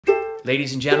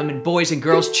Ladies and gentlemen, boys and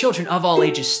girls, children of all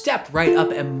ages, step right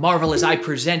up and marvel as I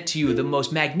present to you the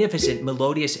most magnificent,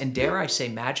 melodious, and dare I say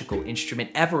magical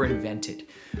instrument ever invented.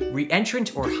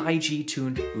 Reentrant or high G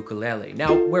tuned ukulele.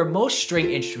 Now, where most string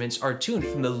instruments are tuned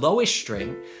from the lowest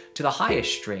string to the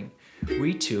highest string,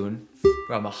 we tune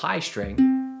from a high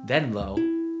string, then low,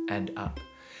 and up.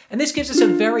 And this gives us a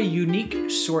very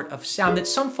unique sort of sound that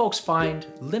some folks find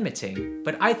limiting,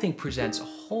 but I think presents a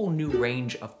whole new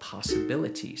range of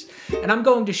possibilities. And I'm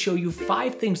going to show you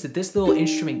 5 things that this little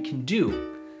instrument can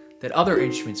do that other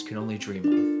instruments can only dream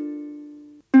of.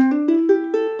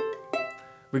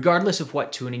 Regardless of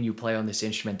what tuning you play on this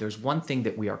instrument, there's one thing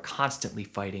that we are constantly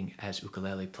fighting as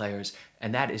ukulele players,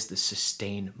 and that is the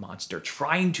sustain monster,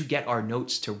 trying to get our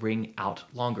notes to ring out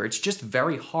longer. It's just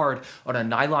very hard on a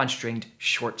nylon-stringed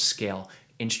short scale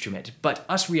instrument. But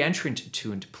us Reentrant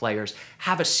tuned players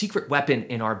have a secret weapon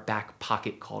in our back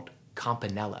pocket called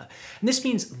Campanella. And this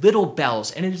means little bells,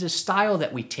 and it is a style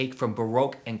that we take from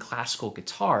Baroque and classical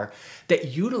guitar that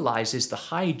utilizes the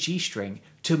high G string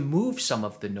to move some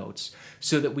of the notes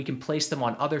so that we can place them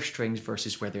on other strings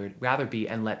versus where they would rather be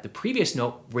and let the previous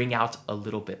note ring out a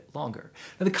little bit longer.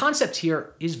 Now the concept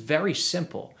here is very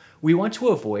simple. We want to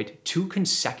avoid 2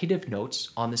 consecutive notes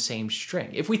on the same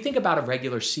string. If we think about a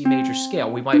regular C major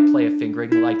scale, we might play a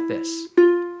fingering like this,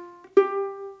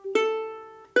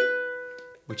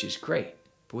 which is great.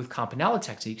 But with Campanella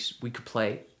techniques, we could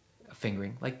play a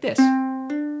fingering like this.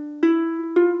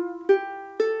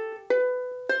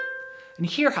 And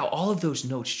hear how all of those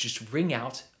notes just ring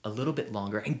out a little bit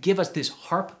longer and give us this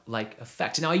harp-like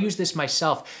effect. Now, I use this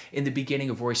myself in the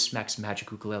beginning of Roy Smeck's Magic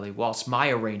Ukulele Waltz, my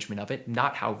arrangement of it,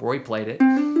 not how Roy played it,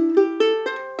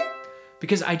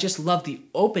 because I just love the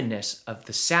openness of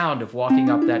the sound of walking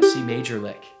up that C major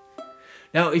lick.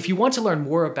 Now, if you want to learn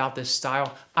more about this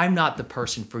style, I'm not the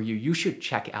person for you. You should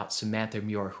check out Samantha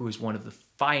Muir, who is one of the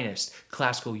finest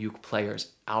classical uke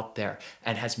players out there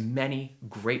and has many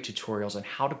great tutorials on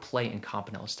how to play in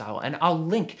Campanella style. And I'll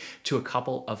link to a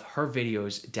couple of her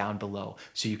videos down below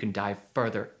so you can dive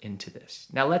further into this.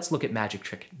 Now let's look at magic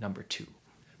trick number 2.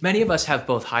 Many of us have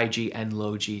both high G and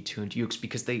low G tuned ukes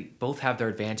because they both have their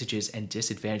advantages and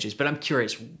disadvantages, but I'm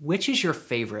curious, which is your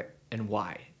favorite and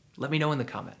why? Let me know in the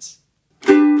comments.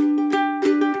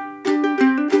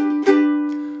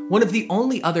 One of the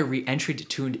only other Reentrant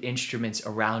tuned instruments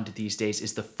around these days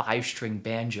is the 5-string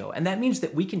banjo, and that means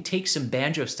that we can take some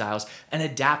banjo styles and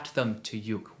adapt them to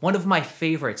uke. One of my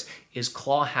favorites is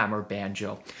Clawhammer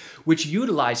banjo, which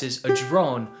utilizes a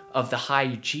drone of the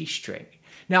high G string.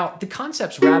 Now, the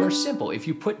concept's rather simple. If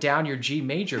you put down your G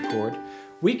major chord,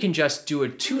 we can just do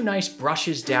 2 nice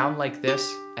brushes down like this,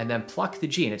 and then pluck the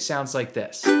G, and it sounds like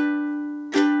this.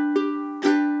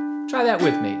 Try that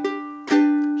with me.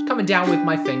 Coming down with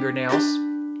my fingernails.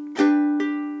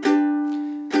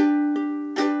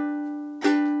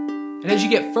 And as you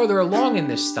get further along in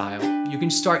this style, you can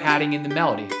start adding in the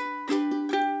melody.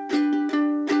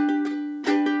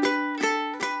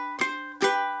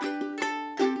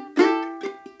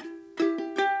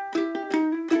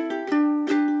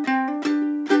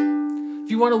 If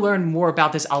you want to learn more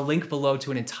about this, I'll link below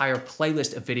to an entire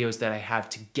playlist of videos that I have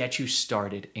to get you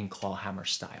started in Clawhammer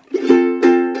style.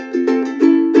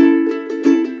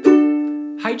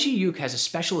 High G uke has a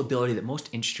special ability that most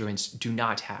instruments do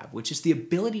not have, which is the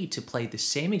ability to play the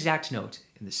same exact note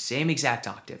in the same exact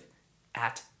octave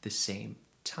at the same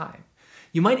time.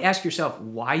 You might ask yourself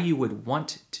why you would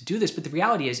want to do this, but the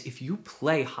reality is if you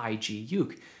play high G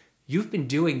uke, you've been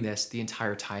doing this the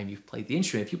entire time you've played the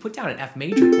instrument. If you put down an F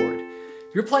major chord,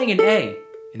 you're playing an A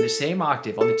in the same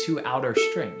octave on the 2 outer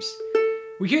strings.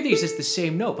 We hear these as the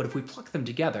same note, but if we pluck them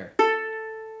together,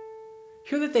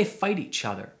 hear that they fight each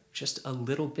other just a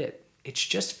little bit. It's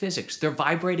just physics. They're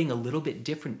vibrating a little bit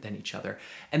different than each other.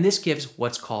 And this gives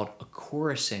what's called a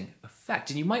chorusing effect.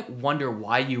 And you might wonder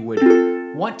why you would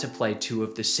want to play 2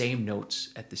 of the same notes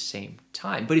at the same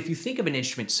time. But if you think of an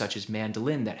instrument such as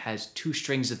mandolin that has 2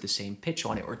 strings of the same pitch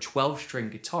on it, or 12-string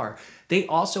guitar, they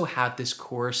also have this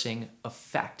chorusing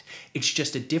effect. It's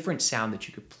just a different sound that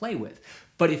you could play with.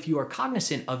 But if you are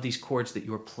cognizant of these chords that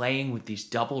you're playing with these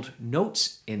doubled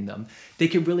notes in them, they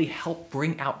can really help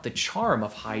bring out the charm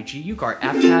of high G uke. Our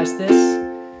F has this,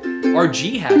 our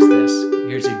G has this.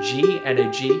 Here's a G and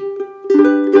a G.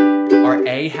 Our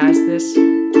A has this.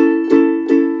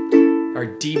 Our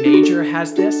D major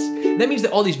has this. And that means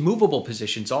that all these movable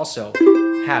positions also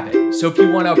have it. So if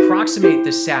you want to approximate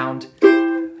the sound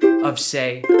of,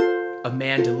 say, a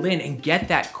mandolin and get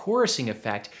that chorusing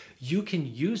effect, you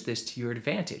can use this to your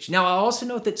advantage. Now, I'll also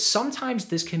note that sometimes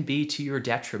this can be to your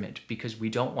detriment because we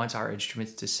don't want our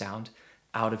instruments to sound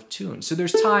out of tune. So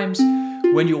there's times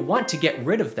when you'll want to get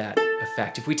rid of that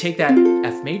effect. If we take that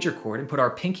F major chord and put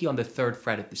our pinky on the 3rd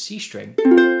fret of the C string,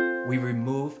 we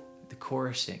remove the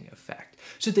chorusing effect.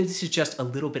 So this is just a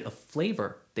little bit of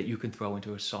flavor that you can throw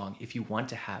into a song if you want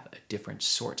to have a different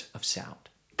sort of sound.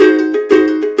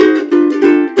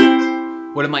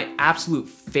 One of my absolute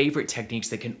favorite techniques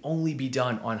that can only be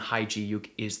done on high G uke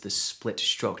is the split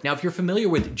stroke. Now, if you're familiar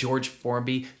with George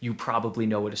Formby, you probably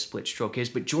know what a split stroke is,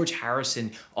 but George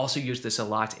Harrison also used this a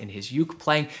lot in his uke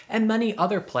playing, and many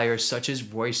other players such as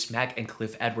Roy Smack and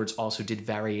Cliff Edwards also did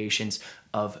variations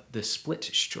of the split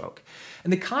stroke.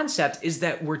 And the concept is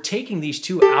that we're taking these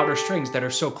two outer strings that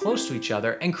are so close to each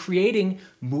other and creating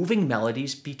moving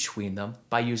melodies between them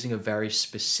by using a very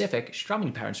specific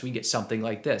strumming pattern. So we get something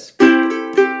like this.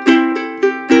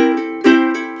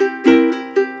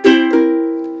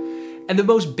 And the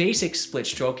most basic split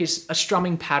stroke is a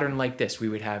strumming pattern like this. We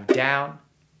would have down,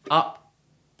 up,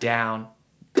 down,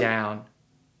 down,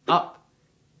 up,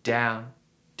 down,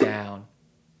 down,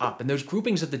 up. And those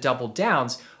groupings of the double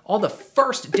downs, all the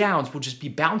first downs will just be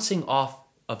bouncing off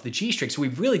of the G string. So we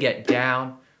really get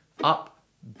down, up,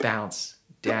 bounce,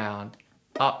 down,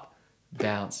 up,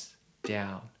 bounce,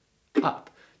 down, up.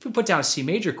 If we put down a C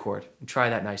major chord and try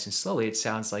that nice and slowly, it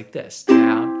sounds like this.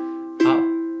 Down,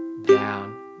 up,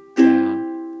 down,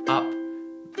 down, up,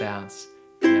 bounce,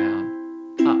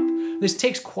 down, up. This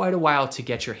takes quite a while to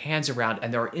get your hands around,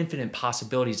 and there are infinite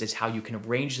possibilities as how you can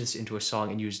arrange this into a song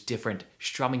and use different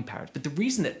strumming patterns. But the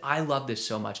reason that I love this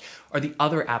so much are the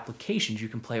other applications. You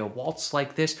can play a waltz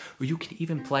like this, or you can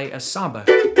even play a samba.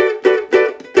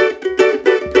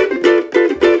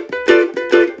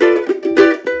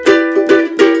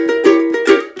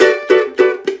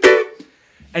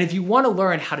 And if you want to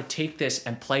learn how to take this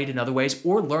and play it in other ways,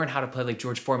 or learn how to play like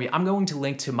George Formby, I'm going to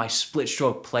link to my split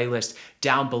stroke playlist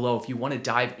down below if you want to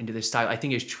dive into this style. I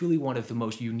think it's truly one of the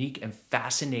most unique and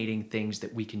fascinating things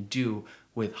that we can do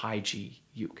with high G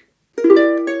uke.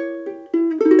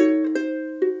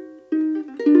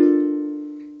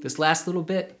 This last little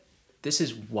bit, this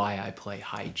is why I play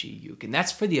high G uke, and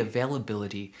that's for the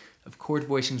availability of chord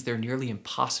voicings. They're nearly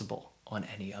impossible on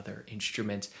any other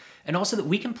instrument, and also that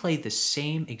we can play the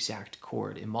same exact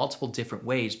chord in multiple different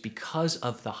ways because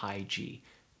of the high G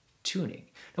tuning.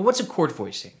 Now, what's a chord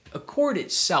voicing? A chord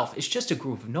itself is just a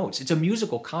group of notes. It's a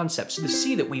musical concept. So the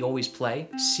C that we always play,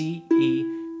 C, E,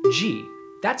 G,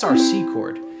 that's our C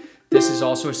chord. This is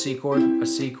also a C chord, a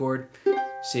C chord,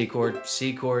 C chord,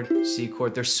 C chord, C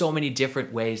chord. There's so many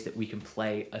different ways that we can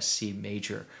play a C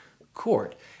major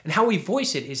chord. And how we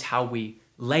voice it is how we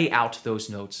lay out those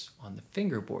notes on the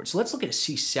fingerboard. So let's look at a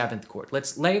C7th chord.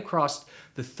 Let's lay across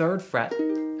the 3rd fret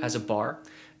as a bar,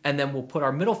 and then we'll put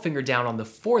our middle finger down on the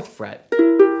 4th fret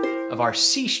of our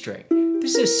C string.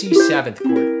 This is a C7th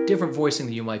chord, different voicing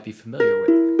that you might be familiar with.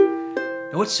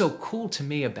 Now, what's so cool to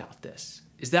me about this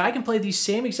is that I can play these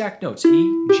same exact notes,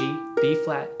 E, G, B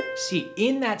flat, C,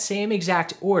 in that same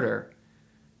exact order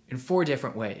in 4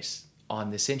 different ways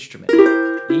on this instrument.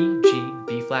 E, G,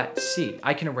 B flat, C.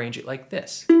 I can arrange it like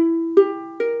this.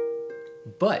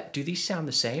 But do these sound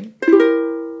the same?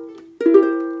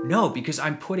 No, because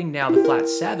I'm putting now the flat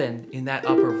 7 in that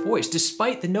upper voice,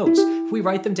 despite the notes, if we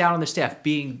write them down on the staff,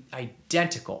 being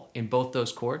identical in both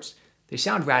those chords, they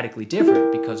sound radically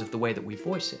different because of the way that we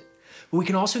voice it. But we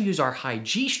can also use our high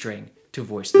G string to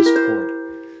voice this chord,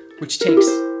 which takes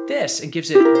this and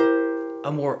gives it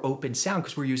a more open sound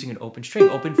because we're using an open string,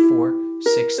 open 4,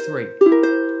 6, 3.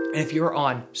 And if you're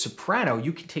on soprano,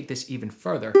 you can take this even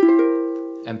further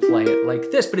and play it like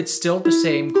this, but it's still the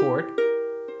same chord.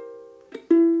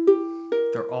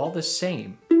 They're all the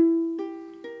same.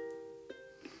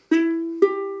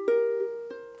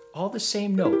 All the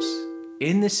same notes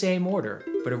in the same order,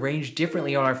 but arranged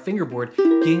differently on our fingerboard,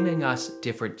 giving us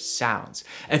different sounds.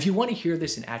 And if you want to hear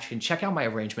this in action, check out my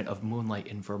arrangement of Moonlight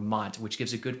in Vermont, which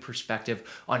gives a good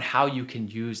perspective on how you can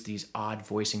use these odd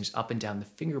voicings up and down the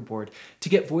fingerboard to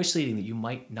get voice leading that you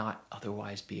might not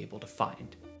otherwise be able to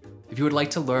find. If you would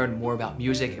like to learn more about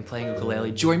music and playing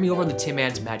ukulele, join me over on the Tim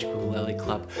Ann's Magic Ukulele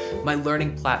Club, my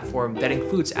learning platform that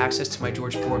includes access to my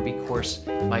George Formby course,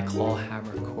 my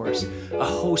Clawhammer course, a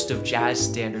host of jazz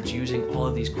standards using all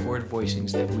of these chord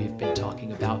voicings that we've been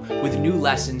talking about, with new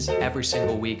lessons every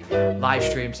single week, live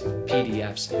streams,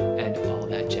 PDFs, and all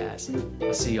that jazz.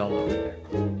 I'll see you all over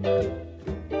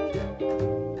there.